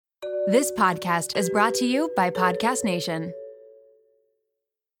This podcast is brought to you by Podcast Nation.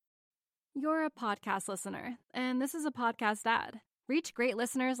 You're a podcast listener, and this is a podcast ad. Reach great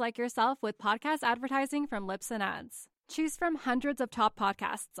listeners like yourself with podcast advertising from Libsyn Ads. Choose from hundreds of top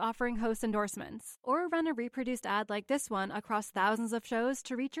podcasts offering host endorsements, or run a reproduced ad like this one across thousands of shows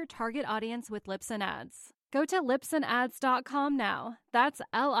to reach your target audience with Libsyn Ads. Go to libsynads.com now. That's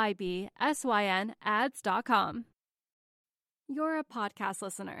LIBSYN ads.com. You're a podcast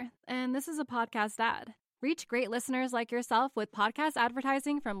listener, and this is a podcast ad. Reach great listeners like yourself with podcast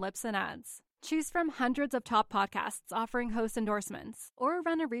advertising from Libsyn Ads. Choose from hundreds of top podcasts offering host endorsements, or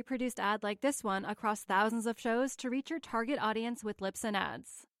run a reproduced ad like this one across thousands of shows to reach your target audience with Libsyn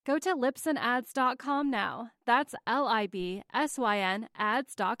Ads. Go to libsynads.com now. That's LIBSYN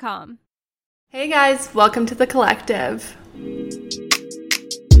ads.com. Hey guys, welcome to The Collective.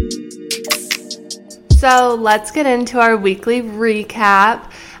 So let's get into our weekly recap.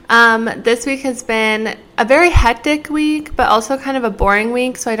 This week has been a very hectic week, but also kind of a boring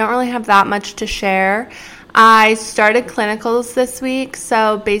week, so I don't really have that much to share. I started clinicals this week,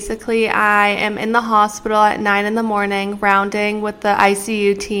 so basically I am in the hospital at 9 in the morning, rounding with the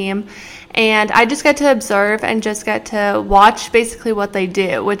ICU team, and I just get to observe and just get to watch basically what they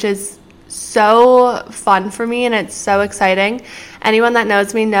do, which is so fun for me, and it's so exciting. Anyone that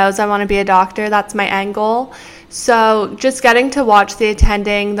knows me knows I want to be a doctor. That's my end goal. So just getting to watch the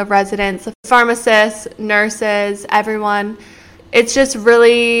attending, the residents, the pharmacists, nurses, everyone, it's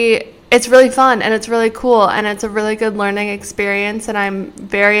really fun, and it's really cool, and it's a really good learning experience, and I'm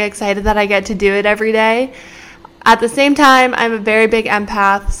very excited that I get to do it every day. At the same time, I'm a very big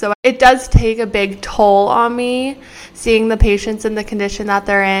empath, so it does take a big toll on me seeing the patients in the condition that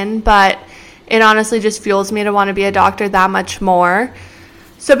they're in, but it honestly just fuels me to want to be a doctor that much more.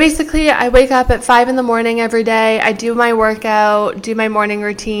 So basically, I wake up at 5 in the morning every day, I do my workout, do my morning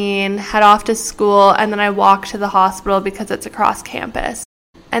routine, head off to school, and then I walk to the hospital because it's across campus.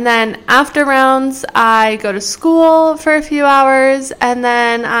 And then after rounds, I go to school for a few hours, and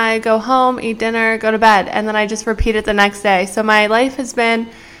then I go home, eat dinner, go to bed, and then I just repeat it the next day. So my life has been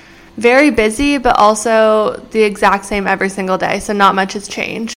very busy, but also the exact same every single day, so not much has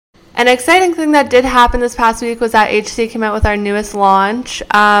changed. An exciting thing that did happen this past week was that HC came out with our newest launch,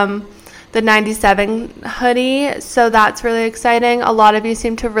 the 97 hoodie, so that's really exciting. A lot of you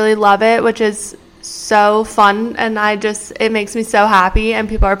seem to really love it, which is so fun, and it makes me so happy, and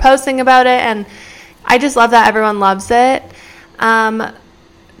people are posting about it, and I just love that everyone loves it.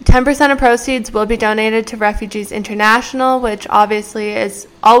 10% of proceeds will be donated to Refugees International, which obviously is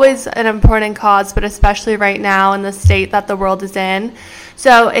always an important cause, but especially right now in the state that the world is in.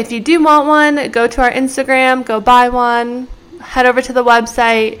 So if you do want one, go to our Instagram, go buy one, head over to the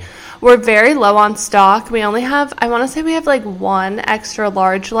website. We're very low on stock. We only have, I want to say we have like one extra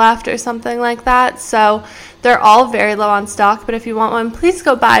large left or something like that. So they're all very low on stock, but if you want one, please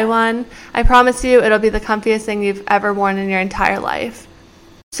go buy one. I promise you it'll be the comfiest thing you've ever worn in your entire life.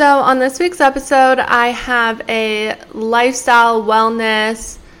 So on this week's episode, I have a lifestyle,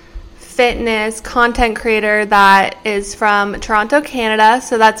 wellness, fitness content creator that is from Toronto, Canada.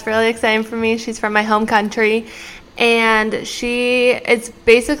 So that's really exciting for me. She's from my home country. And she is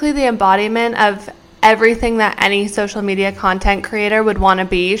basically the embodiment of everything that any social media content creator would want to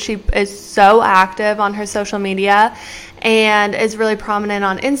be. She is so active on her social media and is really prominent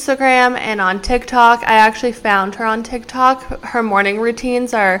on Instagram and on TikTok. I actually found her on TikTok. Her morning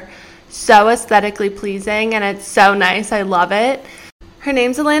routines are so aesthetically pleasing, and it's so nice. I love it. Her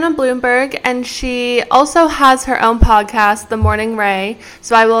name's Alana Bloomberg, and she also has her own podcast, The Morning Ray.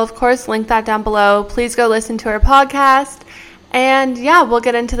 So I will, of course, link that down below. Please go listen to her podcast. And yeah, we'll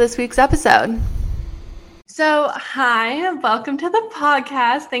get into this week's episode. So hi, welcome to the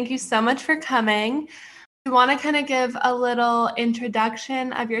podcast. Thank you so much for coming. You want to kind of give a little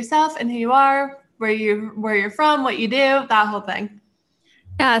introduction of yourself and who you are, where you're from, what you do, that whole thing.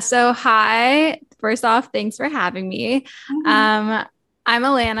 Yeah, so hi. First off, thanks for having me. Mm-hmm. I'm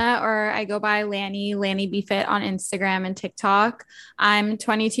Alana, or I go by Lanny BeFit on Instagram and TikTok. I'm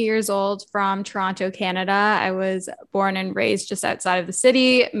 22 years old from Toronto, Canada. I was born and raised just outside of the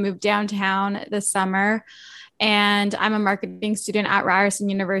city, moved downtown this summer, and I'm a marketing student at Ryerson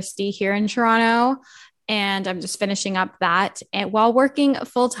University here in Toronto. And I'm just finishing up that. And while working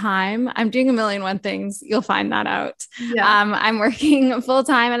full time, I'm doing a million one things. You'll find that out. Yeah. I'm working full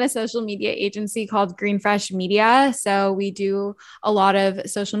time at a social media agency called Green Fresh Media. So we do a lot of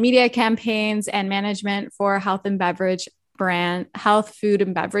social media campaigns and management for health, food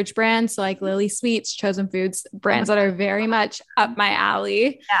and beverage brands. So like Lily Sweets, Chosen Foods, brands that are very much up my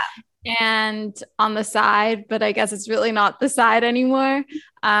alley. Yeah. And on the side, but I guess it's really not the side anymore.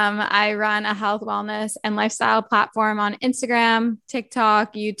 I run a health, wellness, and lifestyle platform on Instagram,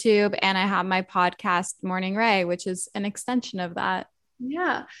 TikTok, YouTube, and I have my podcast, Morning Ray, which is an extension of that.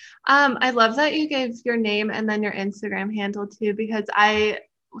 Yeah. I love that you gave your name and then your Instagram handle too, because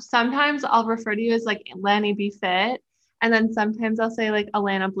sometimes I'll refer to you as like Lanny Be Fit. And then sometimes I'll say like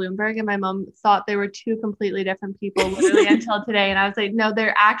Alana Bloomberg, and my mom thought they were two completely different people literally until today. And I was like, no,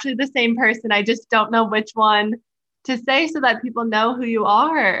 they're actually the same person. I just don't know which one to say so that people know who you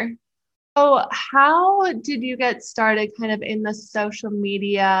are. So how did you get started kind of in the social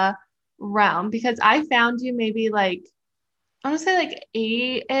media realm? Because I found you maybe like, I want to say like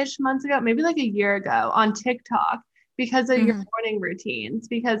 8-ish months ago, maybe like a year ago on TikTok because of your morning routines.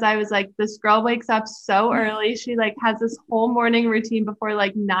 Because I was like, this girl wakes up so early. She like has this whole morning routine before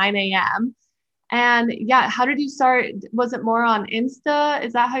like 9 a.m. And yeah, how did you start? Was it more on Insta?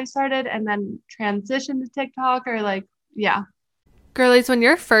 Is that how you started? And then transition to TikTok or like, yeah. Girlies, when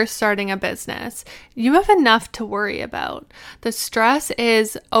you're first starting a business, you have enough to worry about. The stress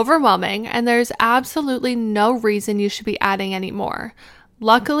is overwhelming and there's absolutely no reason you should be adding any more.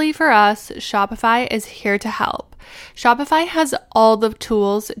 Luckily for us, Shopify is here to help. Shopify has all the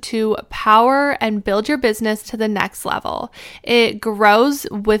tools to power and build your business to the next level. It grows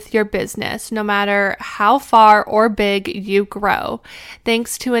with your business, no matter how far or big you grow.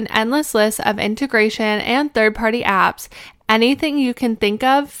 Thanks to an endless list of integration and third-party apps, anything you can think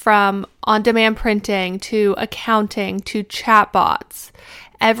of, from on-demand printing to accounting to chatbots,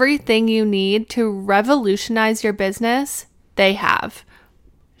 everything you need to revolutionize your business, they have.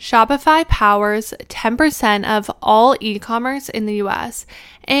 Shopify powers 10% of all e-commerce in the US,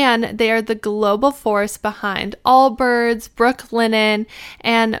 and they are the global force behind Allbirds, Brooklinen,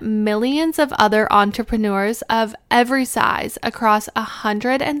 and millions of other entrepreneurs of every size across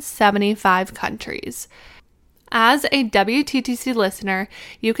 175 countries. As a WTTC listener,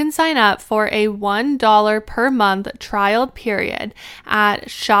 you can sign up for a $1 per month trial period at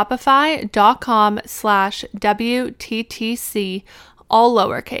shopify.com/WTTC, all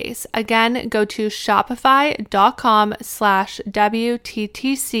lowercase. Again, go to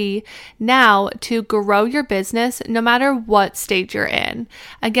shopify.com/WTTC now to grow your business no matter what stage you're in.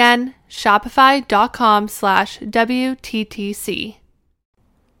 Again, shopify.com/WTTC.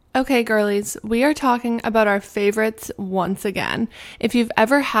 Okay, girlies, we are talking about our favorites once again. If you've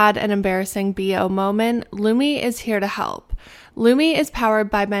ever had an embarrassing BO moment, Lume is here to help. Lume is powered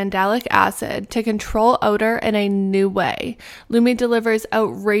by mandelic acid to control odor in a new way. Lume delivers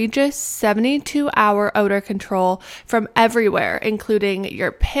outrageous 72-hour odor control from everywhere, including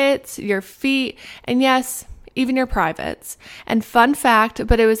your pits, your feet, and yes, even your privates. And fun fact,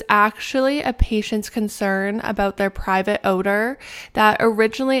 but it was actually a patient's concern about their private odor that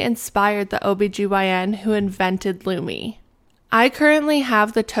originally inspired the OBGYN who invented Lume. I currently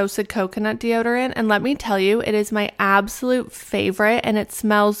have the toasted coconut deodorant, and let me tell you, it is my absolute favorite and it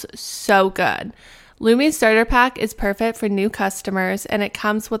smells so good. Lume Starter Pack is perfect for new customers, and it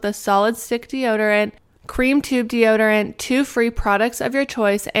comes with a solid stick deodorant, cream tube deodorant, 2 free products of your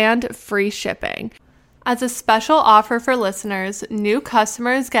choice, and free shipping. As a special offer for listeners, new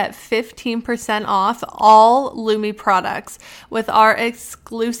customers get 15% off all Lume products with our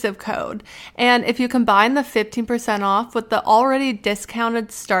exclusive code. And if you combine the 15% off with the already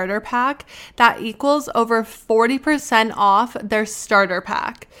discounted starter pack, that equals over 40% off their starter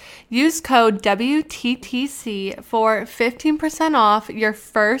pack. Use code WTTC for 15% off your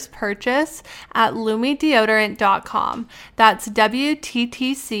first purchase at lumedeodorant.com. That's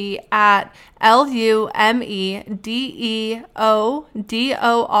WTTC at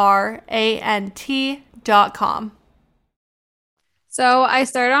LumeDeodorant.com. So I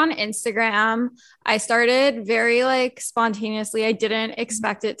started on Instagram. I started very like spontaneously. I didn't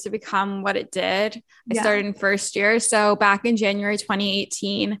expect it to become what it did. I started in first year. So back in January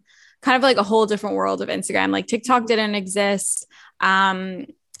 2018, kind of like a whole different world of Instagram. Like TikTok didn't exist.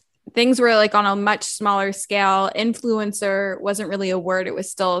 Things were like on a much smaller scale. Influencer wasn't really a word. It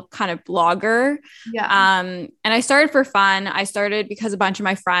was still kind of blogger. And I started for fun. I started because a bunch of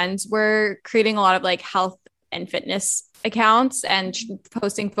my friends were creating a lot of like health and fitness accounts and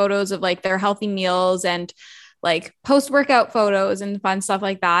posting photos of like their healthy meals and like post-workout photos and fun stuff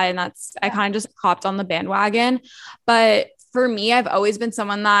like that. And I kind of just hopped on the bandwagon. But for me, I've always been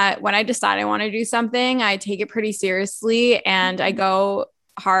someone that when I decide I want to do something, I take it pretty seriously and I go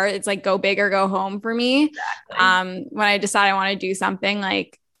hard. It's like go big or go home for me. Exactly. When I decide I want to do something,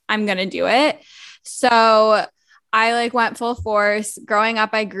 like I'm going to do it. So I like went full force. Growing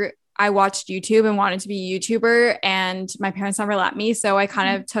up, I I watched YouTube and wanted to be a YouTuber, and my parents never let me. So I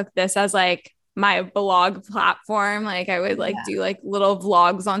kind of took this as like my blog platform. Like I would like do like little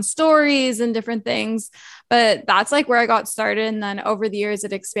vlogs on stories and different things, but that's like where I got started. And then over the years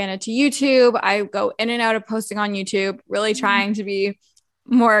it expanded to YouTube. I go in and out of posting on YouTube, really trying to be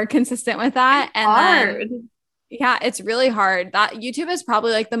more consistent with that. And hard. Then, yeah, it's really hard. That YouTube is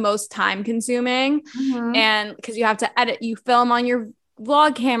probably like the most time consuming. And because you have to edit, you film on your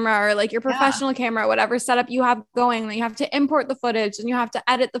vlog camera or like your professional camera, whatever setup you have going, then you have to import the footage and you have to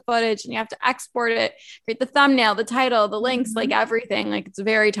edit the footage and you have to export it, create the thumbnail, the title, the links, like everything. Like it's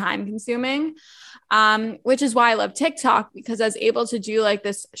very time consuming, which is why I love TikTok, because I was able to do like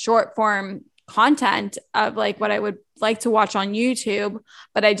this short form content of like what I would like to watch on YouTube,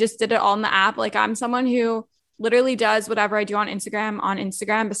 but I just did it all in the app. Like I'm someone who literally does whatever I do on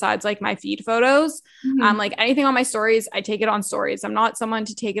Instagram besides like my feed photos. Like anything on my stories, I take it on stories. I'm not someone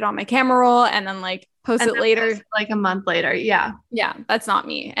to take it on my camera roll and then like post it later. Like a month later. Yeah. Yeah. That's not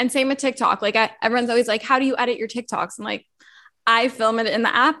me. And same with TikTok. Like everyone's always like, how do you edit your TikToks? I'm like, I film it in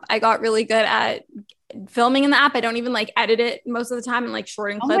the app. I got really good at filming in the app. I don't even like edit it most of the time and like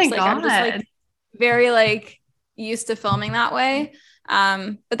shorten clips. Like I'm just like very like used to filming that way.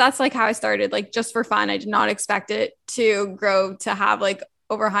 But that's like how I started, like just for fun. I did not expect it to grow to have like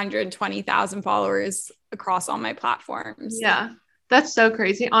over 120,000 followers across all my platforms. Yeah, that's so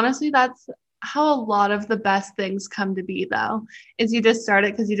crazy. Honestly, that's how a lot of the best things come to be, though, is you just start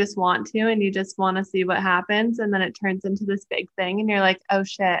it because you just want to and you just want to see what happens. And then it turns into this big thing and you're like, oh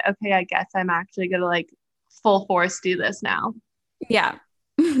shit, okay, I guess I'm actually going to like full force do this now. Yeah.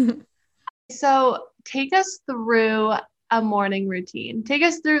 So take us through a morning routine. Take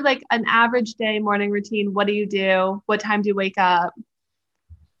us through like an average day morning routine. What do you do? What time do you wake up?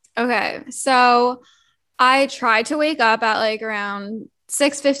 Okay. So I try to wake up at like around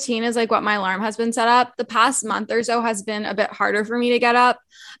 6:15 is like what my alarm has been set up. The past month or so has been a bit harder for me to get up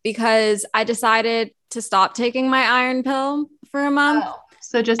because I decided to stop taking my iron pill for a month. Oh,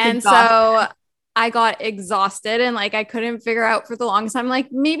 so just and exhausted. So I got exhausted and like I couldn't figure out for the longest time. Like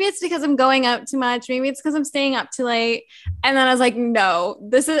maybe it's because I'm going out too much. Maybe it's because I'm staying up too late. And then I was like, no,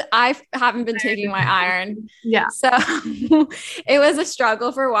 I haven't been taking my iron. Yeah. So it was a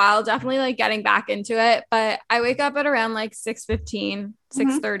struggle for a while, definitely like getting back into it. But I wake up at around like 6:15,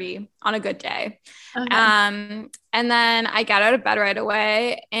 6:30 on a good day. Okay. And then I get out of bed right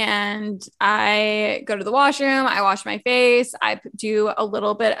away and I go to the washroom. I wash my face. I do a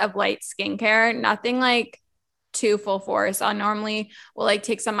little bit of light skincare, nothing like too full force. I normally will like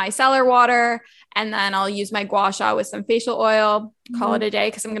take some micellar water and then I'll use my gua sha with some facial oil, call it a day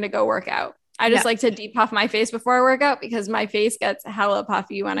because I'm going to go work out. I just like to depuff my face before I work out because my face gets hella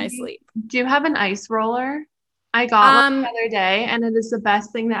puffy when I sleep. Do you have an ice roller? I got one the other day and it is the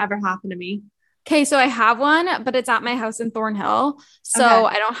best thing that ever happened to me. Okay, so I have one, but it's at my house in Thornhill. So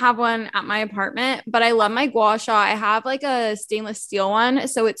I don't have one at my apartment, but I love my gua sha. I have like a stainless steel one.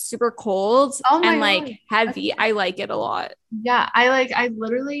 So it's super cold and like heavy. I like it a lot. Yeah, I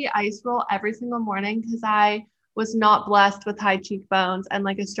literally ice roll every single morning because I was not blessed with high cheekbones and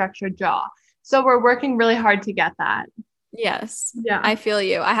like a structured jaw. So we're working really hard to get that. Yes. Yeah. I feel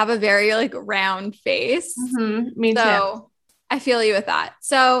you. I have a very like round face. Me too. I feel you with that.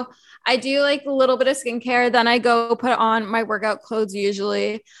 So I do like a little bit of skincare. Then I go put on my workout clothes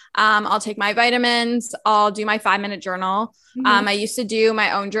usually. I'll take my vitamins. I'll do my 5-minute journal. I used to do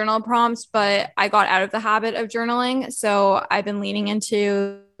my own journal prompts, but I got out of the habit of journaling. So I've been leaning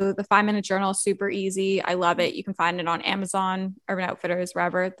into the 5-minute journal. Super easy. I love it. You can find it on Amazon, Urban Outfitters,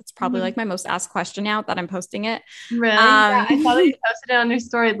 wherever. That's probably like my most asked question now that I'm posting it. Really? Yeah, I saw that you posted it on your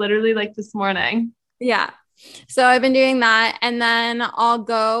story literally like this morning. Yeah. So I've been doing that and then I'll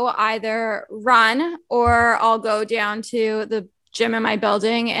go either run or I'll go down to the gym in my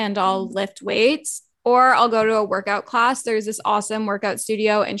building and I'll lift weights or I'll go to a workout class. There's this awesome workout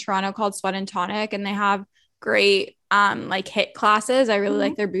studio in Toronto called Sweat and Tonic and they have great like HIIT classes. I really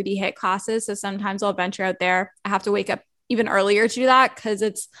like their booty HIIT classes. So sometimes I'll venture out there. I have to wake up even earlier to do that because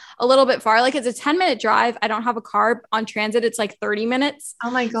it's a little bit far. Like it's a 10-minute drive. I don't have a car on transit. It's like 30 minutes.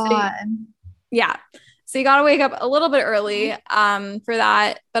 Oh my God. Yeah. So you got to wake up a little bit early for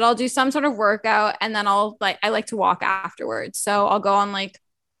that, but I'll do some sort of workout and then I like to walk afterwards. So I'll go on like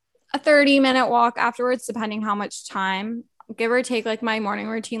a 30-minute walk afterwards, depending how much time, give or take. Like my morning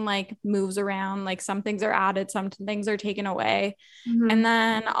routine, like moves around, like some things are added, some things are taken away. And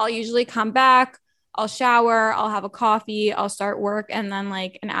then I'll usually come back, I'll shower, I'll have a coffee, I'll start work. And then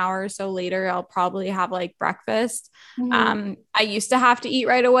like an hour or so later, I'll probably have like breakfast. I used to have to eat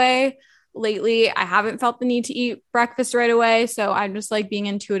right away. lately I haven't felt the need to eat breakfast right away. So I'm just like being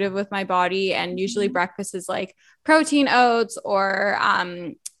intuitive with my body. And usually breakfast is like protein oats or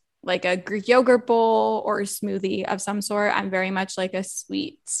like a Greek yogurt bowl or a smoothie of some sort. I'm very much like a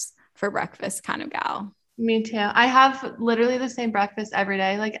sweets for breakfast kind of gal. Me too. I have literally the same breakfast every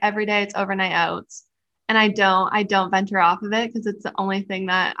day. Like every day it's overnight oats. And I don't venture off of it because it's the only thing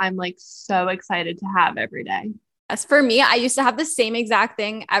that I'm like so excited to have every day. As for me, I used to have the same exact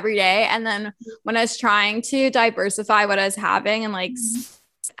thing every day. And then when I was trying to diversify what I was having and like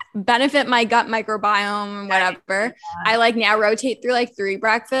benefit my gut microbiome and whatever, I like now rotate through like 3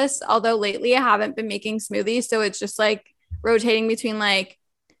 breakfasts. Although lately I haven't been making smoothies. So it's just like rotating between like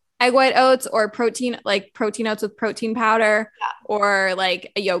egg white oats or protein oats with protein powder or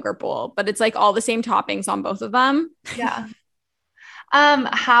like a yogurt bowl. But it's like all the same toppings on both of them. Yeah.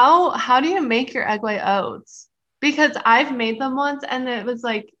 How do you make your egg white oats? Because I've made them once and it was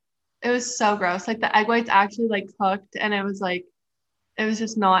so gross. Like the egg whites actually like cooked and it was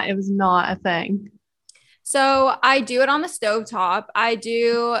not a thing. So I do it on the stovetop. I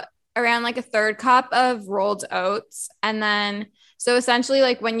do around like a 1/3 cup of rolled oats. And then, so essentially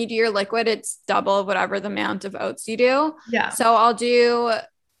like when you do your liquid, it's double of whatever the amount of oats you do. Yeah. So I'll do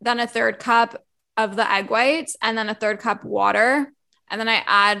then a 1/3 cup of the egg whites and then a 1/3 cup water. And then I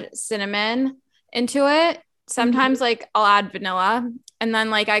add cinnamon into it. Sometimes like I'll add vanilla and then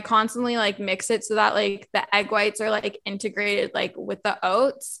like I constantly like mix it so that like the egg whites are like integrated like with the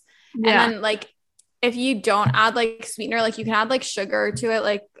oats. Yeah. And then like if you don't add like sweetener, like you can add like sugar to it,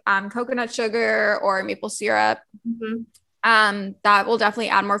 like coconut sugar or maple syrup. That will definitely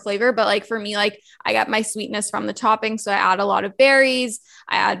add more flavor. But like for me, like I get my sweetness from the topping. So I add a lot of berries,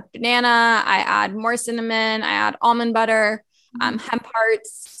 I add banana, I add more cinnamon, I add almond butter, hemp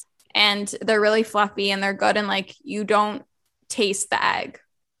hearts. And they're really fluffy and they're good. And like, you don't taste the egg.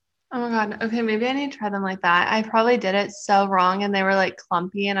 Oh my God. Okay. Maybe I need to try them like that. I probably did it so wrong and they were like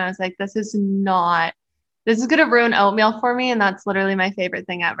clumpy. And I was like, this is going to ruin oatmeal for me. And that's literally my favorite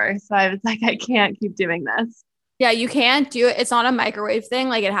thing ever. So I was like, I can't keep doing this. Yeah. You can't do it. It's not a microwave thing.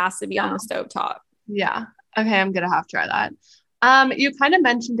 Like it has to be on the stovetop. Yeah. Okay. I'm going to have to try that. You kind of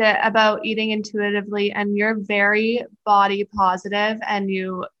mentioned it about eating intuitively and you're very body positive and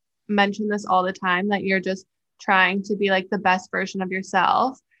you mention this all the time that you're just trying to be like the best version of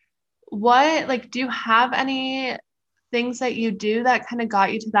yourself. Do you have any things that you do that kind of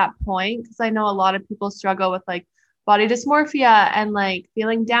got you to that point? Because I know a lot of people struggle with like body dysmorphia and like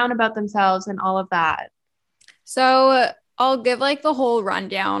feeling down about themselves and all of that. So I'll give like the whole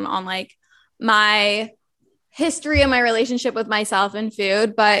rundown on like my history of my relationship with myself and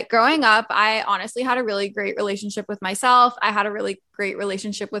food. But growing up, I honestly had a really great relationship with myself. I had a really great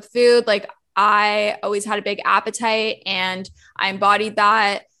relationship with food. Like I always had a big appetite and I embodied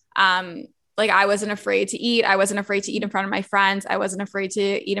that. Like I wasn't afraid to eat. I wasn't afraid to eat in front of my friends. I wasn't afraid to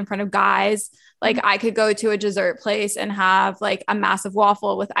eat in front of guys. Like I could go to a dessert place and have like a massive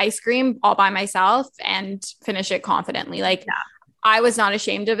waffle with ice cream all by myself and finish it confidently. Like I was not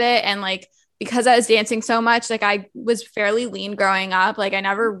ashamed of it. And like, because I was dancing so much, like I was fairly lean growing up. Like I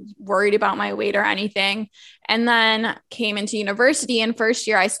never worried about my weight or anything. And then came into university and first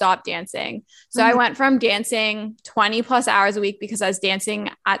year I stopped dancing. So I went from dancing 20 plus hours a week because I was dancing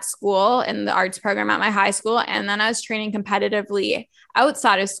at school in the arts program at my high school. And then I was training competitively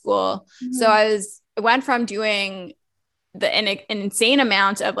outside of school. So I went from doing an insane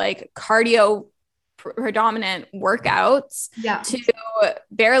amount of like cardio predominant workouts to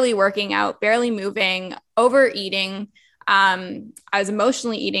barely working out, barely moving, overeating. I was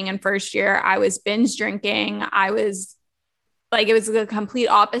emotionally eating in first year. I was binge drinking. I was like, it was the complete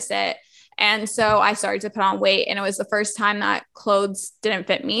opposite. And so I started to put on weight and it was the first time that clothes didn't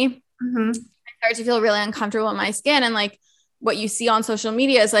fit me. I started to feel really uncomfortable in my skin. And like what you see on social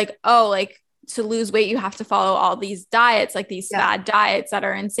media is like, oh, like to lose weight, you have to follow all these diets, like these fad diets that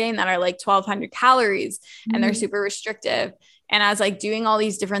are insane, that are like 1,200 calories and they're super restrictive. And I was like doing all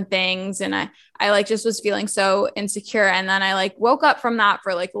these different things. And I like just was feeling so insecure. And then I like woke up from that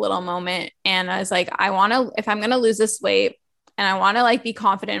for like a little moment. And I was like, if I'm going to lose this weight and I want to like be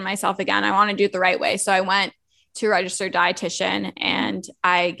confident in myself again, I want to do it the right way. So I went to a registered dietitian and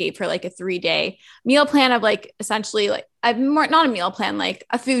I gave her like a 3-day meal plan of like, essentially like not a meal plan, like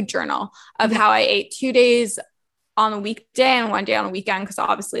a food journal of how I ate 2 days on a weekday and 1 day on a weekend. Cause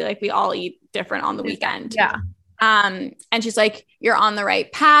obviously like we all eat different on the weekend. And she's like, you're on the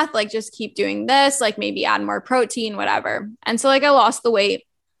right path. Like just keep doing this, like maybe add more protein, whatever. And so like I lost the weight.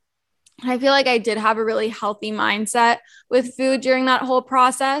 I feel like I did have a really healthy mindset with food during that whole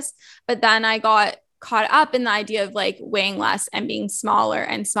process. But then I got caught up in the idea of like weighing less and being smaller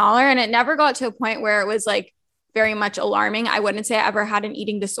and smaller. And it never got to a point where it was like very much alarming. I wouldn't say I ever had an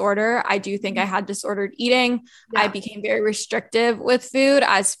eating disorder. I do think I had disordered eating. Yeah. I became very restrictive with food,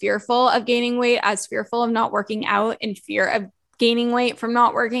 as fearful of gaining weight, as fearful of not working out, in fear of gaining weight from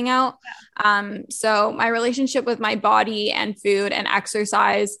not working out. So my relationship with my body and food and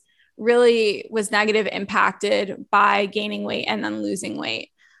exercise really was negative impacted by gaining weight and then losing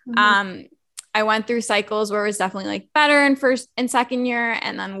weight. Mm-hmm. I went through cycles where it was definitely like better in first and second year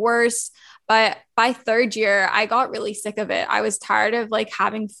and then worse. But by third year, I got really sick of it. I was tired of like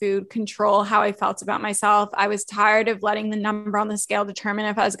having food control how I felt about myself. I was tired of letting the number on the scale determine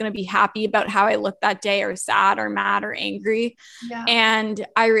if I was going to be happy about how I looked that day, or sad or mad or angry. Yeah. And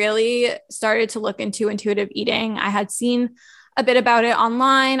I really started to look into intuitive eating. I had seen a bit about it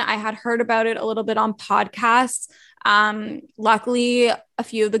online. I had heard about it a little bit on podcasts. Luckily, a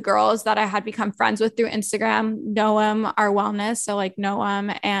few of the girls that I had become friends with through Instagram, Noam, Our Wellness, so like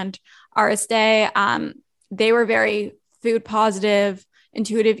Noam and Ariste, they were very food positive,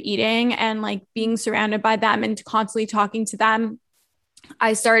 intuitive eating, and like being surrounded by them and constantly talking to them,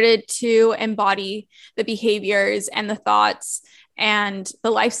 I started to embody the behaviors and the thoughts and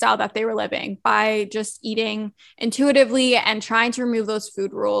the lifestyle that they were living by just eating intuitively and trying to remove those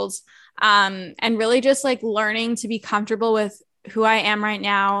food rules. And really just like learning to be comfortable with who I am right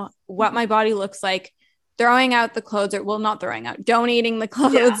now, what my body looks like, throwing out the clothes, or well, not throwing out, donating the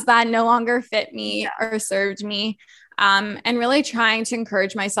clothes that no longer fit me or served me. And really trying to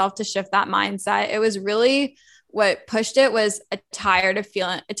encourage myself to shift that mindset. It was really what pushed it, was a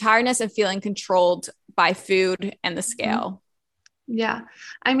tiredness of feeling controlled by food and the scale. Yeah.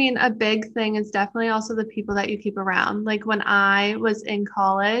 I mean, a big thing is definitely also the people that you keep around. Like when I was in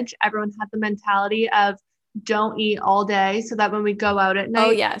college, everyone had the mentality of don't eat all day so that when we go out at night,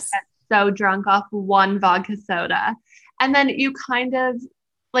 oh yes, we get so drunk off one vodka soda. And then you kind of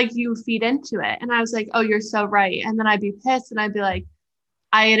like, you feed into it. And I was like, oh, you're so right. And then I'd be pissed and I'd be like,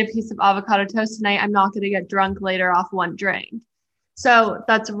 I ate a piece of avocado toast tonight. I'm not going to get drunk later off one drink. So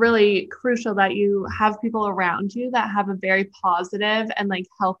that's really crucial that you have people around you that have a very positive and like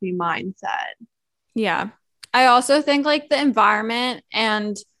healthy mindset. Yeah. I also think like the environment,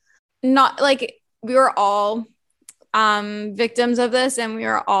 and not like we were all victims of this and we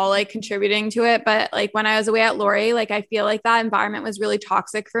were all like contributing to it. But like when I was away at Lori, like I feel like that environment was really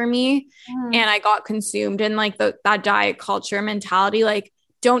toxic for me. And I got consumed in like that diet culture mentality. Like,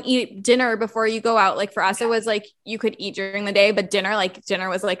 don't eat dinner before you go out. Like for us, it was like you could eat during the day, but dinner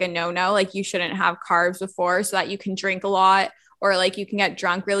was like a no-no. Like you shouldn't have carbs before so that you can drink a lot, or like you can get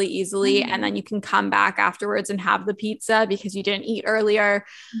drunk really easily. And then you can come back afterwards and have the pizza because you didn't eat earlier.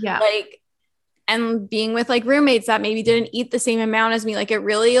 Yeah. Like, and being with like roommates that maybe didn't eat the same amount as me. Like it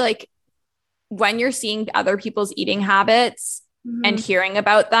really, like when you're seeing other people's eating habits and hearing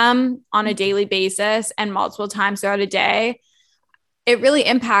about them on a daily basis and multiple times throughout a day, it really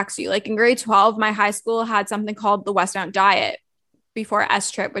impacts you. Like in grade 12, my high school had something called the Westmount Diet before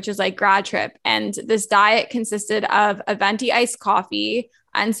S Trip, which is like grad trip. And this diet consisted of a venti iced coffee,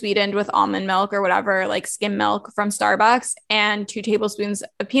 unsweetened with almond milk or whatever, like skim milk from Starbucks, and 2 tablespoons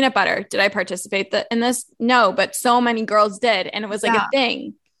of peanut butter. Did I participate in this? No, but so many girls did. And it was like a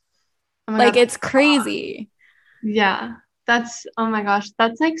thing. Oh like, God, it's crazy. Yeah. Oh my gosh,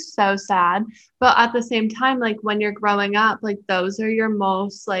 that's like so sad. But at the same time, like when you're growing up, like those are your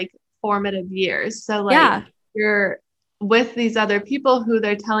most like formative years. So like you're with these other people who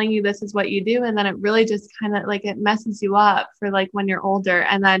they're telling you this is what you do. And then it really just kind of like, it messes you up for like when you're older.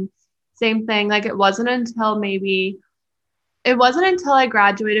 And then same thing, like it wasn't until I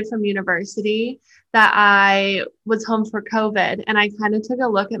graduated from university that I was home for COVID. And I kind of took a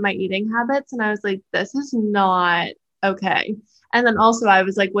look at my eating habits and I was like, this is not okay. And then also I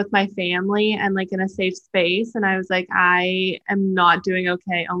was like with my family and like in a safe space. And I was like, I am not doing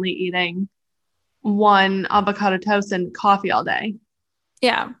okay only eating one avocado toast and coffee all day.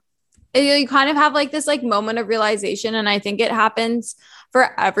 Yeah. You kind of have like this like moment of realization. And I think it happens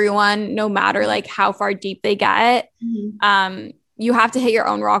for everyone, no matter like how far deep they get. You have to hit your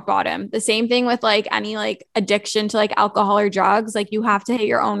own rock bottom. The same thing with like any like addiction to like alcohol or drugs. Like you have to hit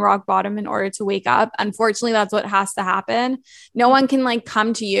your own rock bottom in order to wake up. Unfortunately, that's what has to happen. No one can like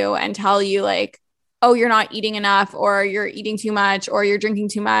come to you and tell you like, oh, you're not eating enough, or you're eating too much, or you're drinking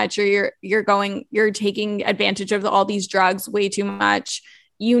too much, or you're taking advantage of all these drugs way too much.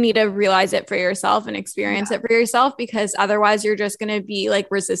 You need to realize it for yourself and experience it for yourself, because otherwise you're just going to be like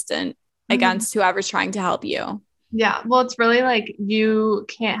resistant against whoever's trying to help you. Yeah. Well, it's really like you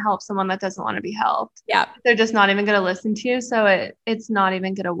can't help someone that doesn't want to be helped. Yeah. They're just not even going to listen to you. So it's not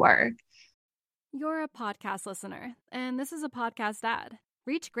even going to work. You're a podcast listener, and this is a podcast ad.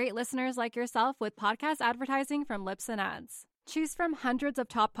 Reach great listeners like yourself with podcast advertising from Libsyn Ads. Choose from hundreds of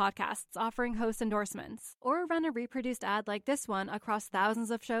top podcasts offering host endorsements, or run a reproduced ad like this one across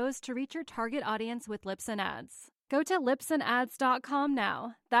thousands of shows to reach your target audience with Libsyn Ads. Go to libsynads.com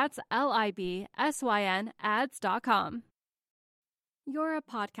now. That's LIBSYN ads.com. You're a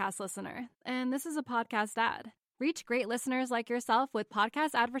podcast listener, and this is a podcast ad. Reach great listeners like yourself with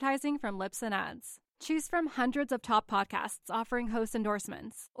podcast advertising from Libsyn Ads. Choose from hundreds of top podcasts offering host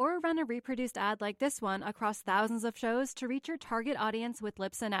endorsements, or run a reproduced ad like this one across thousands of shows to reach your target audience with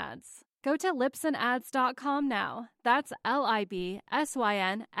Libsyn Ads. Go to libsynads.com now. That's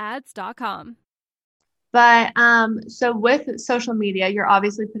LIBSYN ads.com. But so with social media, you're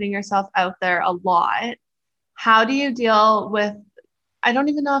obviously putting yourself out there a lot. How do you deal with, I don't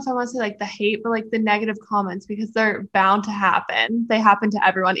even know if I want to say like the hate, but like the negative comments, because they're bound to happen. They happen to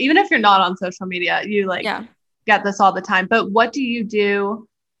everyone. Even if you're not on social media, you get this all the time. But what do you do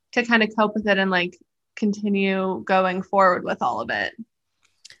to kind of cope with it and like continue going forward with all of it?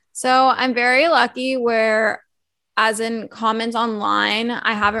 So I'm very lucky where, as in comments online,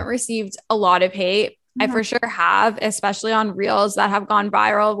 I haven't received a lot of hate. I for sure have, especially on reels that have gone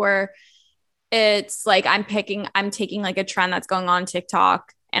viral, where it's like I'm taking like a trend that's going on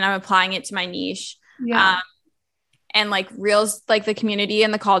TikTok and I'm applying it to my niche. Yeah. And like reels, like the community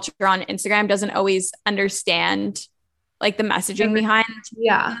and the culture on Instagram doesn't always understand like the messaging behind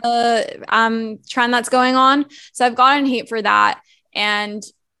the trend that's going on. So I've gotten hate for that. And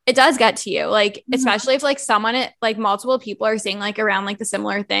it does get to you, like, especially if like like multiple people are saying like around like the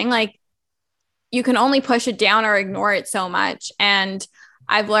similar thing, like you can only push it down or ignore it so much. And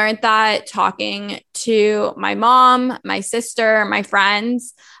I've learned that talking to my mom, my sister, my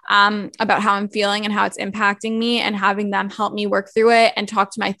friends, about how I'm feeling and how it's impacting me, and having them help me work through it and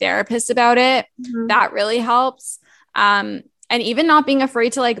talk to my therapist about it, that really helps. And even not being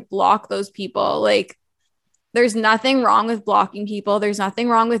afraid to like block those people. Like there's nothing wrong with blocking people. There's nothing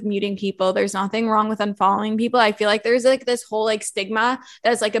wrong with muting people. There's nothing wrong with unfollowing people. I feel like there's like this whole like stigma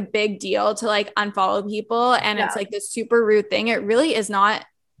that's like a big deal to like unfollow people. And it's like this super rude thing. It really is not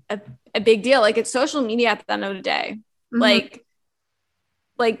a big deal. Like it's social media at the end of the day. Like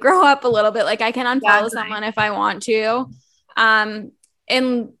grow up a little bit. Like I can unfollow someone if I want to.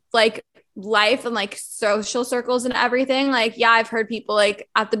 In like life and like social circles and everything, like I've heard people like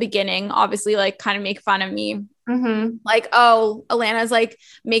at the beginning obviously like kind of make fun of me, like, oh, Alana's like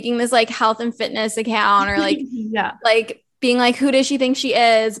making this like health and fitness account, or like like being like, who does she think she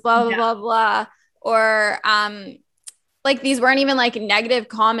is, blah blah blah blah. Or like these weren't even like negative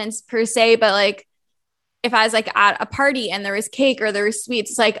comments per se, but like if I was like at a party and there was cake or there was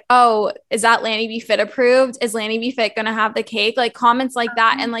sweets, it's like, oh, is that Lanny Be Fit approved? Is Lanny Be Fit going to have the cake? Like comments like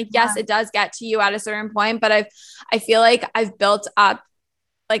that. And like, yes, it does get to you at a certain point, but I feel like I've built up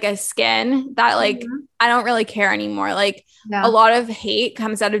like a skin that like, I don't really care anymore. Like a lot of hate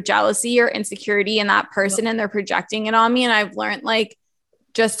comes out of jealousy or insecurity in that person, and they're projecting it on me. And I've learned like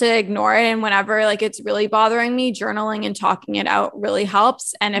just to ignore it. And whenever like it's really bothering me, journaling and talking it out really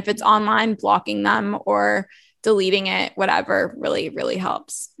helps. And if it's online, blocking them or deleting it, whatever, really, really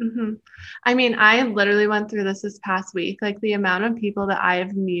helps. I mean, I literally went through this past week. Like the amount of people that I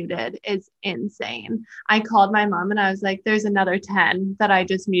have muted is insane. I called my mom and I was like, there's another 10 that I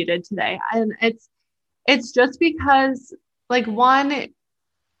just muted today. And it's just because like one,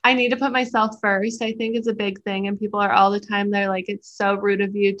 I need to put myself first, I think is a big thing. And people are all the time, they're like, it's so rude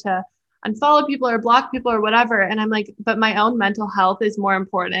of you to unfollow people or block people or whatever. And I'm like, but my own mental health is more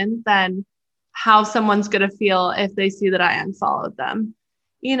important than how someone's going to feel if they see that I unfollowed them,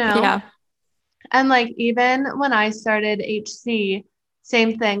 you know? Yeah. And like, even when I started HC,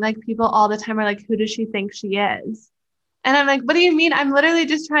 same thing. Like people all the time are like, who does she think she is? And I'm like, what do you mean? I'm literally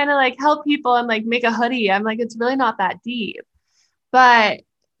just trying to like help people and like make a hoodie. I'm like, it's really not that deep. But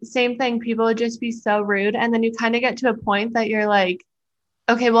same thing, people would just be so rude. And then you kind of get to a point that you're like,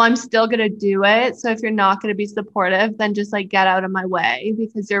 okay, well, I'm still going to do it. So if you're not going to be supportive, then just like get out of my way,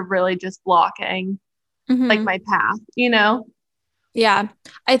 because you're really just blocking like my path, you know? Yeah.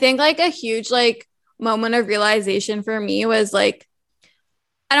 I think like a huge like moment of realization for me was like,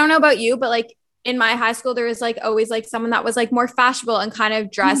 I don't know about you, but like in my high school, there was like always like someone that was like more fashionable and kind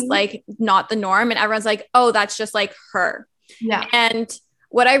of dressed like not the norm. And everyone's like, oh, that's just like her. Yeah. And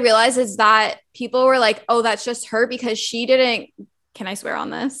what I realized is that people were like, oh, that's just her because she didn't, can I swear on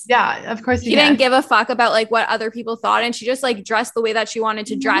this? Yeah, of course. She didn't give a fuck about like what other people thought. And she just like dressed the way that she wanted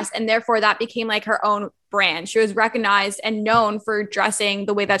to dress. And therefore that became like her own brand. She was recognized and known for dressing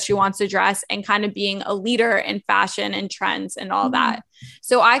the way that she wants to dress and kind of being a leader in fashion and trends and all that.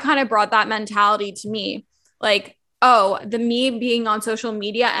 So I kind of brought that mentality to me, like, oh, the me being on social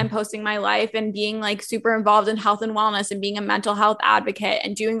media and posting my life and being like super involved in health and wellness and being a mental health advocate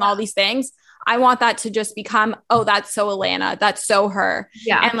and doing all these things. I want that to just become, oh, that's so Alana. That's so her.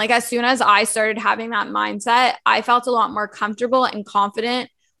 Yeah. And like, as soon as I started having that mindset, I felt a lot more comfortable and confident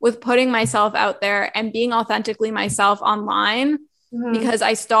with putting myself out there and being authentically myself online, because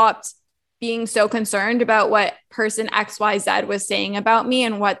I stopped being so concerned about what person XYZ was saying about me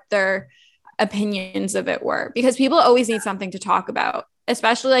and what their opinions of it were, because people always need something to talk about,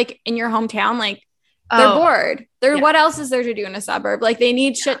 especially like in your hometown. Like they're bored. What else is there to do in a suburb? Like they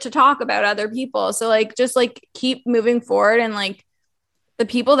need shit to talk about other people. So like, just like keep moving forward. And like the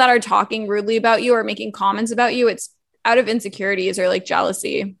people that are talking rudely about you or making comments about you, it's out of insecurities or like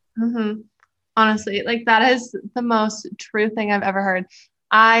jealousy. Honestly, like that is the most true thing I've ever heard.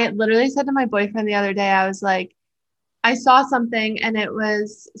 I literally said to my boyfriend the other day, I was like, I saw something and it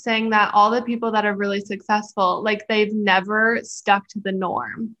was saying that all the people that are really successful, like they've never stuck to the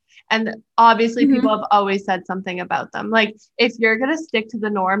norm. And obviously people have always said something about them. Like if you're going to stick to the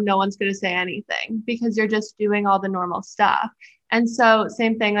norm, no one's going to say anything because you're just doing all the normal stuff. And so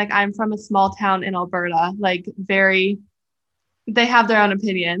same thing, like I'm from a small town in Alberta, like they have their own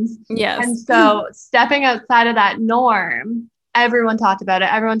opinions. Yes. And so stepping outside of that norm, everyone talked about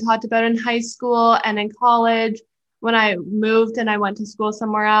it. Everyone talked about it in high school and in college. When I moved and I went to school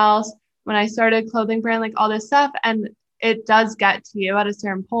somewhere else, when I started a clothing brand, like all this stuff. And it does get to you at a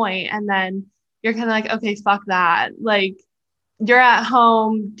certain point. And then you're kind of like, okay, fuck that. Like you're at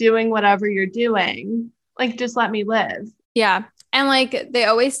home doing whatever you're doing. Like, just let me live. Yeah. And like they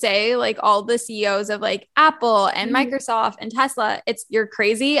always say, like all the CEOs of like Apple and Microsoft and Tesla, you're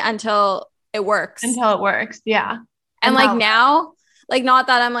crazy until it works. Yeah. And like now, like not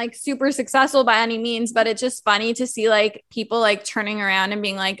that I'm like super successful by any means, but it's just funny to see like people like turning around and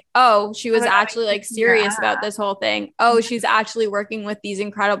being like, oh, she was actually like serious about this whole thing. Oh, she's actually working with these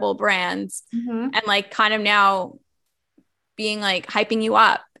incredible brands and like kind of now being like hyping you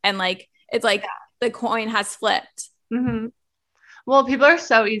up. And like, it's like the coin has flipped. Well, people are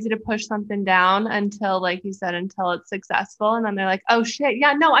so easy to push something down until, like you said, until it's successful. And then they're like, oh shit.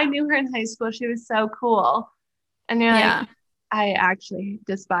 Yeah, no, I knew her in high school. She was so cool. And you're like, I actually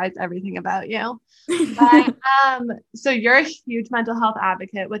despise everything about you. But, so you're a huge mental health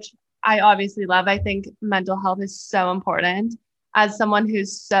advocate, which I obviously love. I think mental health is so important. As someone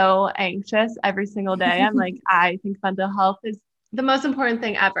who's so anxious every single day, I'm like, I think mental health is the most important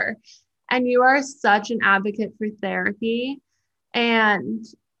thing ever. And you are such an advocate for therapy. And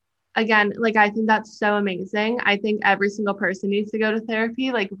again, like, I think that's so amazing. I think every single person needs to go to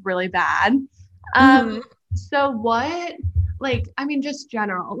therapy, like really bad. So what, like, I mean, just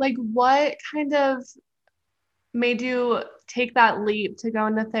general, like what kind of made you take that leap to go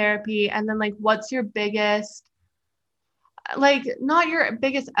into therapy? And then like, what's your biggest, like, not your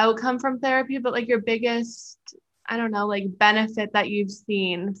biggest outcome from therapy, but like your biggest, I don't know, like benefit that you've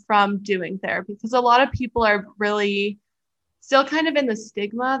seen from doing therapy? Because a lot of people are really still kind of in the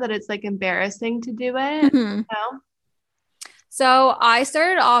stigma that it's like embarrassing to do it. You know? So I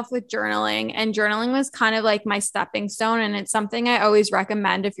started off with journaling, and journaling was kind of like my stepping stone. And it's something I always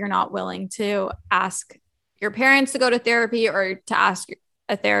recommend if you're not willing to ask your parents to go to therapy or to ask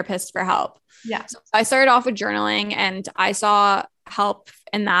a therapist for help. Yeah. So I started off with journaling and I saw help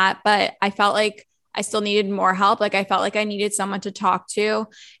in that, but I felt like I still needed more help. Like I felt like I needed someone to talk to.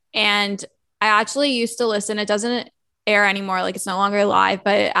 And I actually used to listen. It doesn't air anymore, like it's no longer live,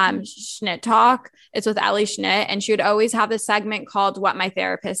 but Schnitt Talk, it's with Ellie Schnitt, and she would always have this segment called What My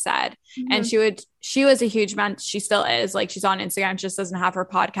Therapist Said. And she was a huge she still is, like she's on Instagram, she just doesn't have her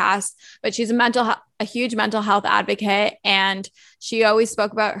podcast, but she's a huge mental health advocate. And she always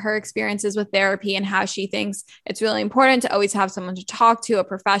spoke about her experiences with therapy and how she thinks it's really important to always have someone to talk to, a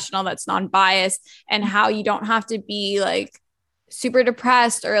professional that's non-biased, and how you don't have to be like super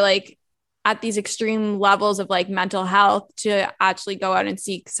depressed or like at these extreme levels of like mental health to actually go out and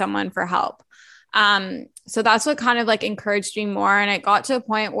seek someone for help. So that's what kind of like encouraged me more. And it got to a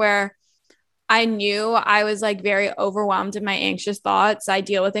point where I knew I was like very overwhelmed in my anxious thoughts. I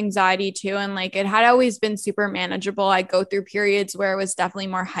deal with anxiety too. And like, it had always been super manageable. I'd go through periods where it was definitely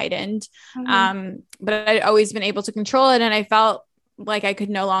more heightened. But I'd always been able to control it. And I felt like I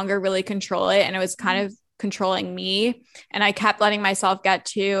could no longer really control it. And it was kind of controlling me. And I kept letting myself get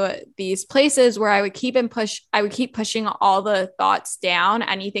to these places where I would keep pushing all the thoughts down,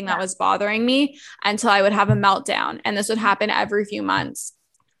 anything that was bothering me, until I would have a meltdown. And this would happen every few months.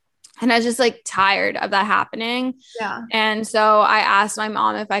 And I was just like tired of that happening. Yeah. And so I asked my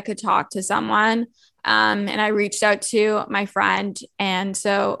mom if I could talk to someone. And I reached out to my friend. And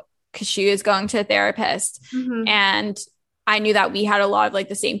so, because she was going to a therapist, and I knew that we had a lot of like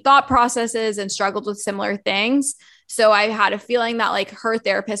the same thought processes and struggled with similar things. So I had a feeling that like her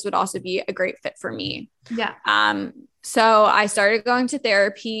therapist would also be a great fit for me. Yeah. So I started going to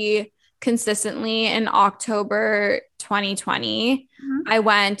therapy consistently in October 2020. I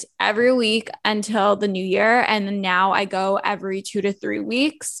went every week until the new year. And then now I go every 2 to 3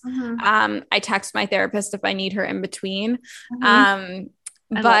 weeks. I text my therapist if I need her in between.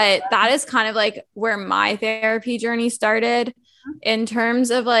 But that is kind of like where my therapy journey started in terms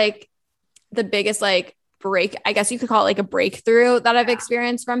of like the biggest like break, I guess you could call it like a breakthrough that I've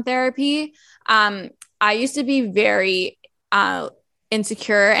experienced from therapy. I used to be very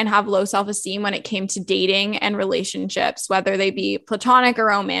insecure and have low self-esteem when it came to dating and relationships, whether they be platonic or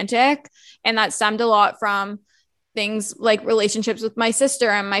romantic. And that stemmed a lot from things like relationships with my sister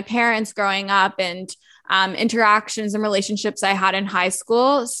and my parents growing up, and interactions and relationships I had in high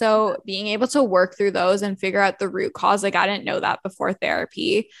school. So being able to work through those and figure out the root cause, like I didn't know that before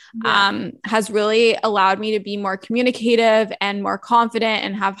therapy, has really allowed me to be more communicative and more confident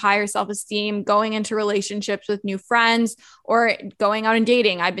and have higher self-esteem going into relationships with new friends or going out and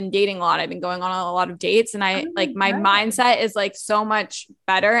dating. I've been dating a lot. I've been going on a lot of dates, and I like my mindset is like so much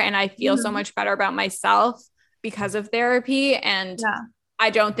better, and I feel so much better about myself because of therapy. And I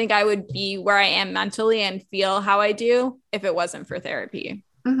don't think I would be where I am mentally and feel how I do if it wasn't for therapy.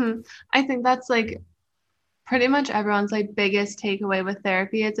 I think that's like pretty much everyone's like biggest takeaway with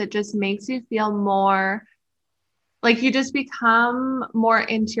therapy is it just makes you feel more like you just become more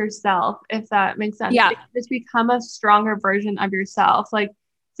into yourself, if that makes sense. Yeah. You just become a stronger version of yourself. Like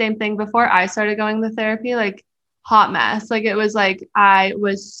same thing before I started going to therapy, like hot mess. Like it was like I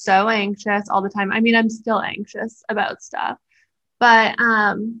was so anxious all the time. I mean, I'm still anxious about stuff. But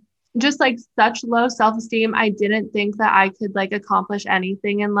just like such low self-esteem, I didn't think that I could like accomplish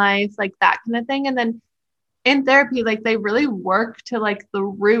anything in life, like that kind of thing. And then in therapy, like they really work to like the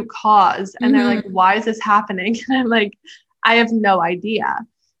root cause, and they're like, why is this happening? And I'm like, I have no idea.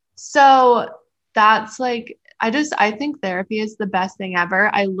 So that's like, I think therapy is the best thing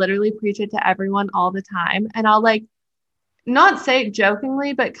ever. I literally preach it to everyone all the time. And I'll like not say it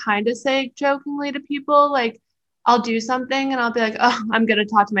jokingly, but kind of say it jokingly to people. Like, I'll do something and I'll be like, oh, I'm going to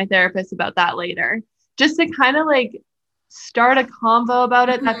talk to my therapist about that later. Just to kind of like start a convo about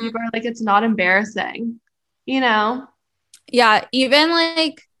it that people are like, it's not embarrassing, you know? Yeah. Even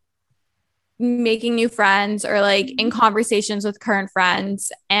like making new friends or like in conversations with current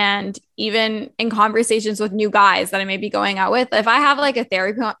friends, and even in conversations with new guys that I may be going out with. If I have like a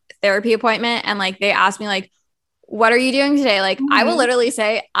therapy appointment and like they ask me like, what are you doing today? Like, I will literally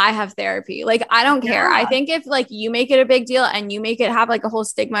say, I have therapy. Like, I don't care. I think if like you make it a big deal and you make it have like a whole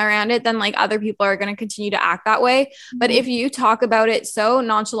stigma around it, then like other people are going to continue to act that way. But if you talk about it so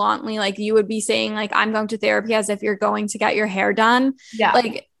nonchalantly, like you would be saying like, I'm going to therapy as if you're going to get your hair done.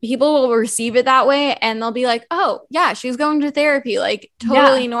 Like people will receive it that way, and they'll be like, oh yeah, she's going to therapy. Like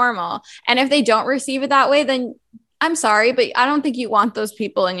totally normal. And if they don't receive it that way, then I'm sorry, but I don't think you want those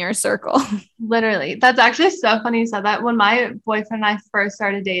people in your circle. Literally. That's actually so funny you said that. When my boyfriend and I first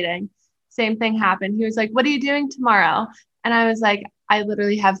started dating, same thing happened. He was like, what are you doing tomorrow? And I was like, I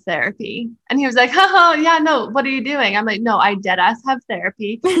literally have therapy. And he was like, oh, yeah, no, what are you doing? I'm like, no, I dead ass have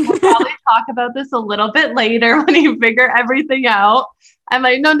therapy. We'll probably talk about this a little bit later when you figure everything out. I'm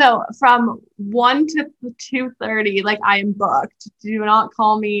like, no, from 1 to 2:30, like I am booked. Do not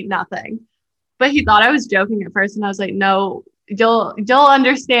call me, nothing. But he thought I was joking at first. And I was like, no, you'll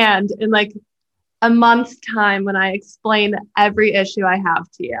understand in like a month's time when I explain every issue I have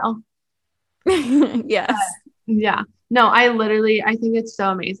to you. Yes. Yeah. No, I think it's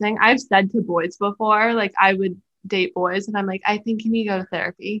so amazing. I've said to boys before, like I would date boys and I'm like, I think you need to go to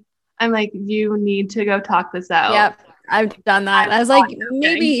therapy. I'm like, you need to go talk this out. Yep. I've done that. I was like,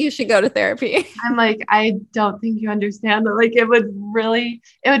 maybe you should go to therapy. I'm like, I don't think you understand that. Like, it would really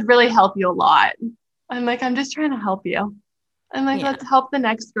help you a lot. I'm like, I'm just trying to help you. I'm like, let's help the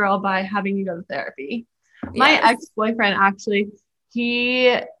next girl by having you go to therapy. Yes. My ex-boyfriend, actually,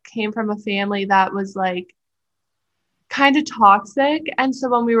 he came from a family that was like kind of toxic. And so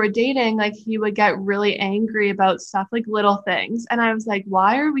when we were dating, like he would get really angry about stuff, like little things. And I was like,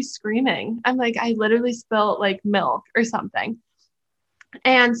 why are we screaming? I'm like, I literally spilled like milk or something.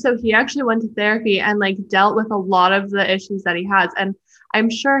 And so he actually went to therapy and like dealt with a lot of the issues that he has. And I'm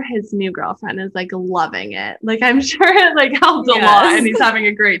sure his new girlfriend is like loving it. Like, I'm sure it like helped a lot and he's having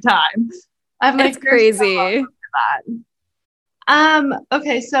a great time. I'm like, it's crazy.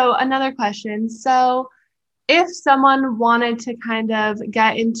 Okay, so another question. So if someone wanted to kind of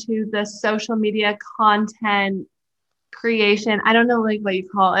get into the social media content creation, I don't know like what you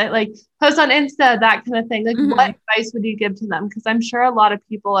call it, like post on Insta, that kind of thing, like what advice would you give to them? Because I'm sure a lot of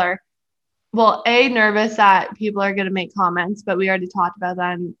people are, well, nervous that people are going to make comments, but we already talked about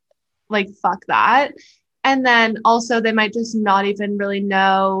that, and like fuck that. And then also they might just not even really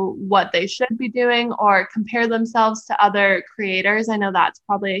know what they should be doing or compare themselves to other creators. I know that's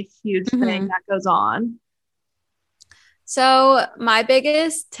probably a huge thing that goes on. So my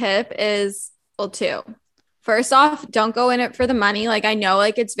biggest tip is, well, two. First off, don't go in it for the money. Like I know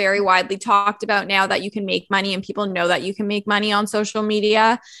like it's very widely talked about now that you can make money and people know that you can make money on social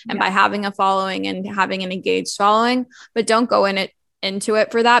media and by having a following and having an engaged following, but don't go into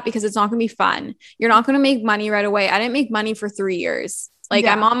it for that because it's not going to be fun. You're not going to make money right away. I didn't make money for 3 years. Like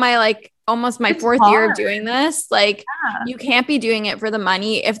I'm on my like almost my fourth year of doing this. Like you can't be doing it for the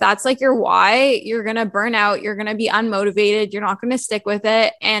money. If that's like your why, you're going to burn out. You're going to be unmotivated. You're not going to stick with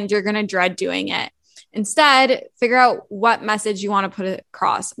it and you're going to dread doing it. Instead, figure out what message you want to put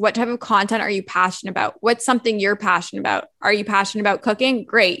across. What type of content are you passionate about? What's something you're passionate about? Are you passionate about cooking?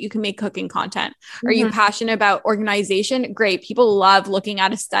 Great. You can make cooking content. Are you passionate about organization? Great. People love looking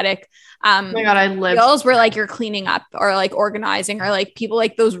at aesthetic oh my God, I live reels where like you're cleaning up or like organizing or like people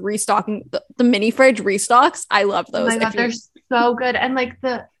like those restocking the mini fridge restocks. I love those. Oh my God, they're so good. And like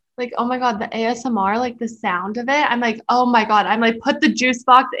oh my God, the ASMR, like the sound of it. I'm like, oh my God, I'm like, put the juice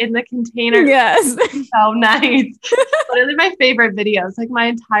box in the container. Yes. So nice. Literally my favorite videos. Like my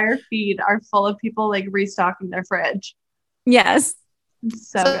entire feed are full of people like restocking their fridge. Yes.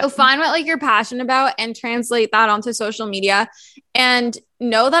 So find what like you're passionate about and translate that onto social media and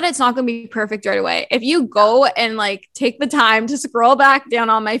know that it's not going to be perfect right away. If you go and like take the time to scroll back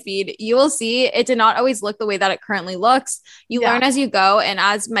down on my feed, you will see it did not always look the way that it currently looks. You learn as you go. And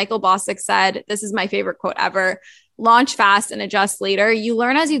as Michael Bosstick said, this is my favorite quote ever, launch fast and adjust later. You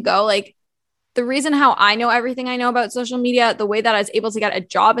learn as you go. Like the reason how I know everything I know about social media, the way that I was able to get a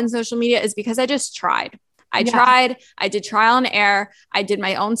job in social media is because I just tried. I did trial and error. I did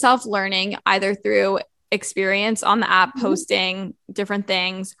my own self-learning either through experience on the app, posting different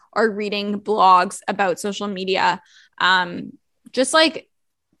things or reading blogs about social media. Just like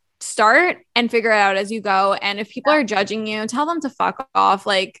start and figure it out as you go. And if people are judging you, tell them to fuck off.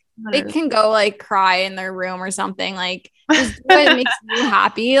 Like they can go like cry in their room or something. Like just do what makes you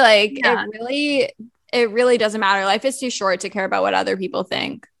happy. Like it really doesn't matter. Life is too short to care about what other people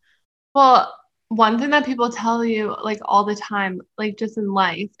think. Well, one thing that people tell you like all the time, like just in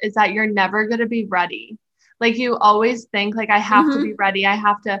life, is that you're never going to be ready. Like you always think like, I have to be ready. I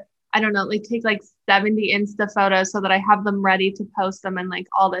have to, I don't know, like take like 70 Insta photos so that I have them ready to post them and like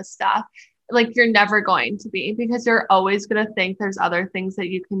all this stuff. Like you're never going to be because you're always going to think there's other things that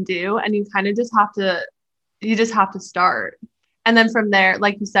you can do. And you kind of just have to start. And then from there,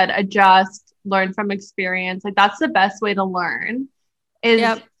 like you said, adjust, learn from experience. Like that's the best way to learn.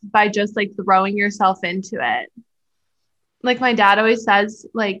 Is by just like throwing yourself into it. Like my dad always says,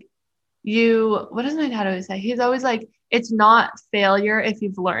 like what does my dad always say? He's always like, it's not failure if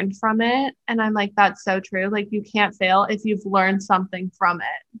you've learned from it. And I'm like, that's so true. Like you can't fail if you've learned something from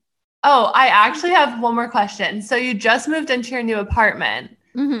it. Oh, I actually have one more question. So you just moved into your new apartment.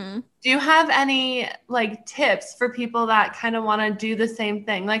 Do you have any like tips for people that kind of want to do the same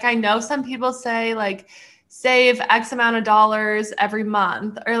thing? Like I know some people say like, save X amount of dollars every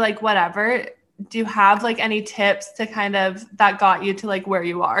month or like whatever. Do you have like any tips to kind of that got you to like where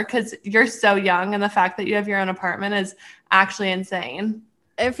you are? Because you're so young and the fact that you have your own apartment is actually insane.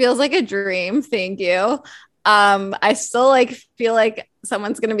 It feels like a dream. Thank you. I still like feel like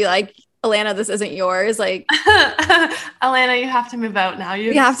someone's going to be like, Alana, this isn't yours. Like, Alana, you have to move out now.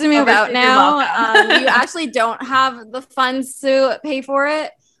 You have to move out now. You actually don't have the funds to pay for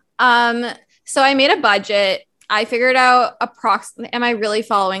it. So I made a budget. I figured out approximately, am I really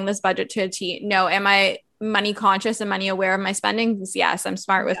following this budget to a T? No. Am I money conscious and money aware of my spending? Yes, I'm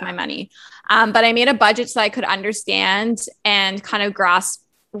smart with my money. But I made a budget so I could understand and kind of grasp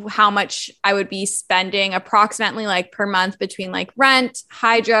how much I would be spending approximately like per month between like rent,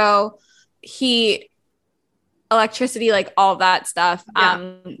 hydro, heat, electricity, like all that stuff,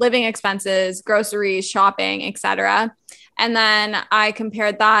 living expenses, groceries, shopping, etc. And then I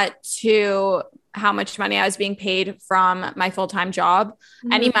compared that to how much money I was being paid from my full-time job.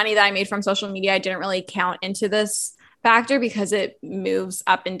 Any money that I made from social media, I didn't really count into this factor because it moves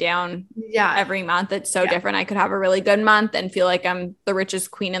up and down every month. It's so different. I could have a really good month and feel like I'm the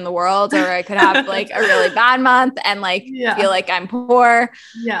richest queen in the world, or I could have like a really bad month and like feel like I'm poor.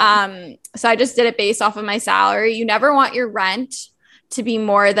 So I just did it based off of my salary. You never want your rent to be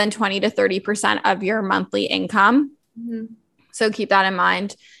more than 20 to 30% of your monthly income. So keep that in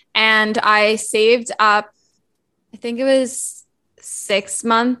mind. And I saved up, I think it was 6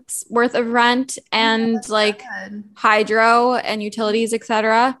 months worth of rent and like hydro and utilities,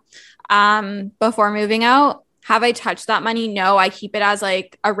 etc. Before moving out. Have I touched that money? No, I keep it as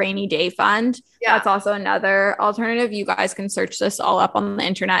like a rainy day fund. That's also another alternative. You guys can search this all up on the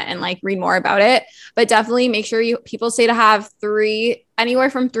internet and like read more about it, but definitely make sure people say to have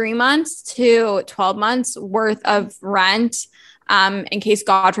anywhere from 3 months to 12 months worth of rent, in case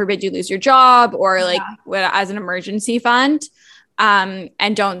God forbid you lose your job or like as an emergency fund.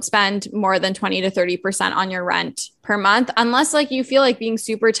 And don't spend more than 20 to 30% on your rent per month, unless like you feel like being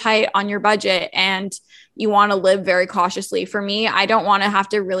super tight on your budget and you want to live very cautiously. For me, I don't want to have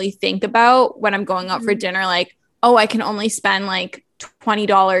to really think about when I'm going out for dinner, like, oh, I can only spend like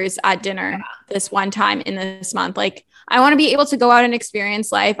 $20 at dinner this one time in this month. Like, I want to be able to go out and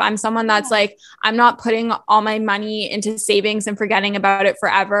experience life. I'm someone that's like, I'm not putting all my money into savings and forgetting about it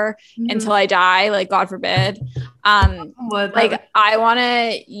forever until I die, like God forbid. Like I want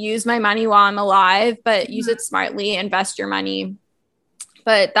to use my money while I'm alive, but use it smartly, invest your money.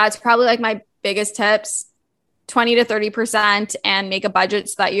 But that's probably like my biggest tips, 20 to 30%, and make a budget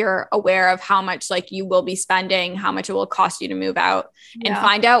so that you're aware of how much like you will be spending, how much it will cost you to move out, and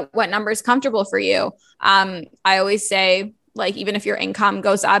find out what number is comfortable for you. I always say, like, even if your income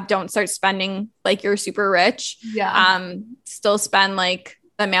goes up, don't start spending like you're super rich. Still spend like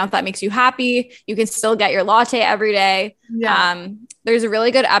the amount that makes you happy. You can still get your latte every day. There's a really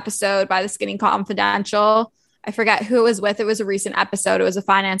good episode by the Skinny Confidential. I forget who it was with. It was a recent episode. It was a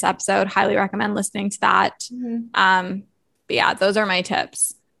finance episode. Highly recommend listening to that. But yeah, those are my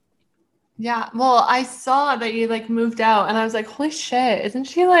tips. Yeah. Well, I saw that you like moved out and I was like, holy shit, isn't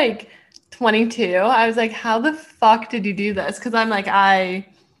she like 22? I was like, how the fuck did you do this? Cause I'm like, I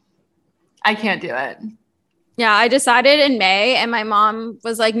can't do it. Yeah. I decided in May and my mom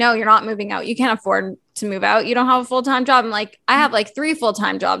was like, no, you're not moving out. You can't afford to move out. You don't have a full-time job. I'm like, I have like 3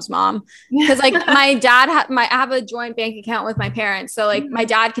 full-time jobs, mom. Cause like my dad I have a joint bank account with my parents. So like my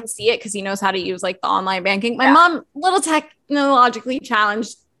dad can see it cause he knows how to use like the online banking. My mom, little technologically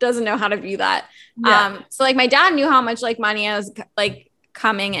challenged, doesn't know how to view that. So like my dad knew how much like money I was like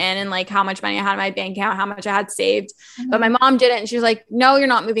coming in and like how much money I had in my bank account, how much I had saved, but my mom didn't. And she was like, no, you're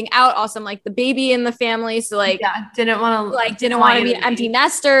not moving out. Also, I'm like the baby in the family. So like, didn't want to be an empty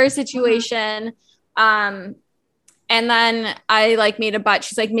nester situation. And then I like made a budget.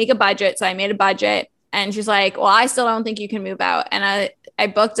 She's like, make a budget. So I made a budget and she's like, well, I still don't think you can move out. And I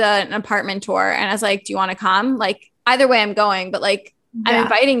booked an apartment tour and I was like, do you want to come? Like, either way I'm going, but like, I'm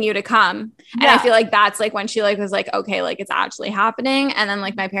inviting you to come. And I feel like that's like when she like was like, okay, like it's actually happening. And then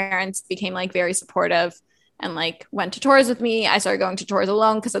like my parents became like very supportive and like went to tours with me. I started going to tours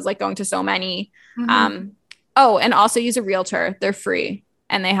alone because I was like going to so many. And also use a realtor. They're free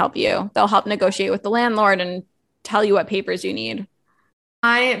and they help you. They'll help negotiate with the landlord and tell you what papers you need.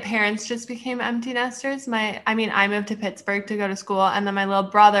 My parents just became empty nesters. I moved to Pittsburgh to go to school, and then my little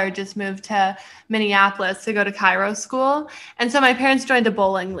brother just moved to Minneapolis to go to Cairo school. And so my parents joined a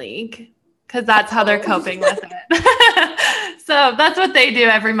bowling league because that's how they're coping with it. So that's what they do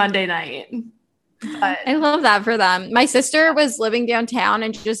every Monday night. But I love that for them. My sister was living downtown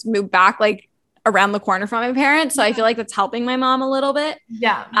and just moved back like around the corner from my parents. So I feel like that's helping my mom a little bit.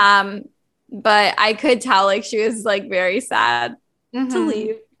 But I could tell like she was like very sad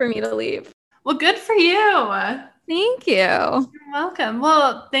for me to leave. Well, good for you. Thank you. You're welcome.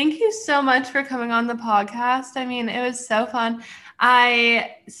 Well, thank you so much for coming on the podcast. I mean, it was so fun.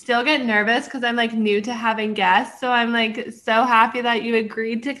 I still get nervous because I'm like new to having guests. So I'm like so happy that you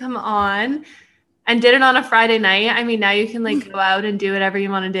agreed to come on and did it on a Friday night. I mean, now you can like go out and do whatever you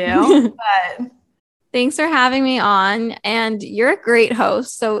want to do. But thanks for having me on, and you're a great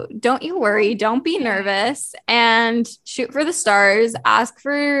host. So don't you worry. Don't be nervous and shoot for the stars. Ask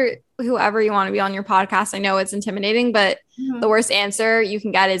for whoever you want to be on your podcast. I know it's intimidating, but the worst answer you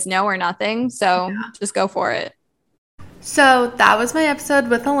can get is no or nothing. So just go for it. So that was my episode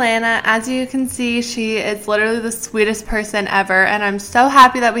with Alana. As you can see, she is literally the sweetest person ever, and I'm so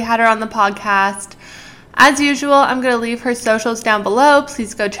happy that we had her on the podcast. As usual, I'm going to leave her socials down below.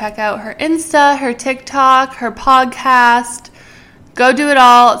 Please go check out her Insta, her TikTok, her podcast. Go do it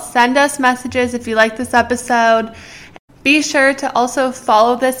all. Send us messages if you like this episode. Be sure to also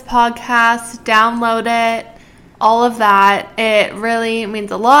follow this podcast, download it, all of that. It really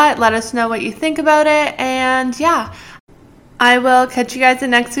means a lot. Let us know what you think about it. And yeah, I will catch you guys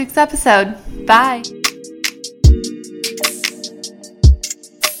in next week's episode. Bye.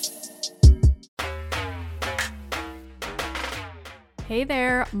 Hey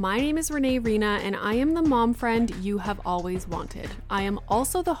there, my name is Renee Rena and I am the mom friend you have always wanted. I am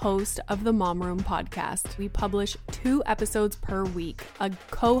also the host of the Mom Room podcast. We publish 2 episodes per week, a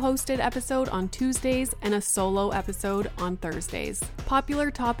co-hosted episode on Tuesdays and a solo episode on Thursdays. Popular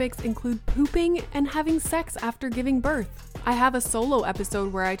topics include pooping and having sex after giving birth. I have a solo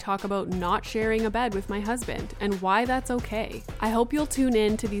episode where I talk about not sharing a bed with my husband and why that's okay. I hope you'll tune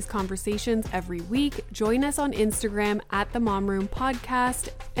in to these conversations every week. Join us on Instagram at the Mom Room Podcast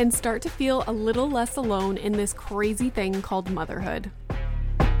and start to feel a little less alone in this crazy thing called motherhood.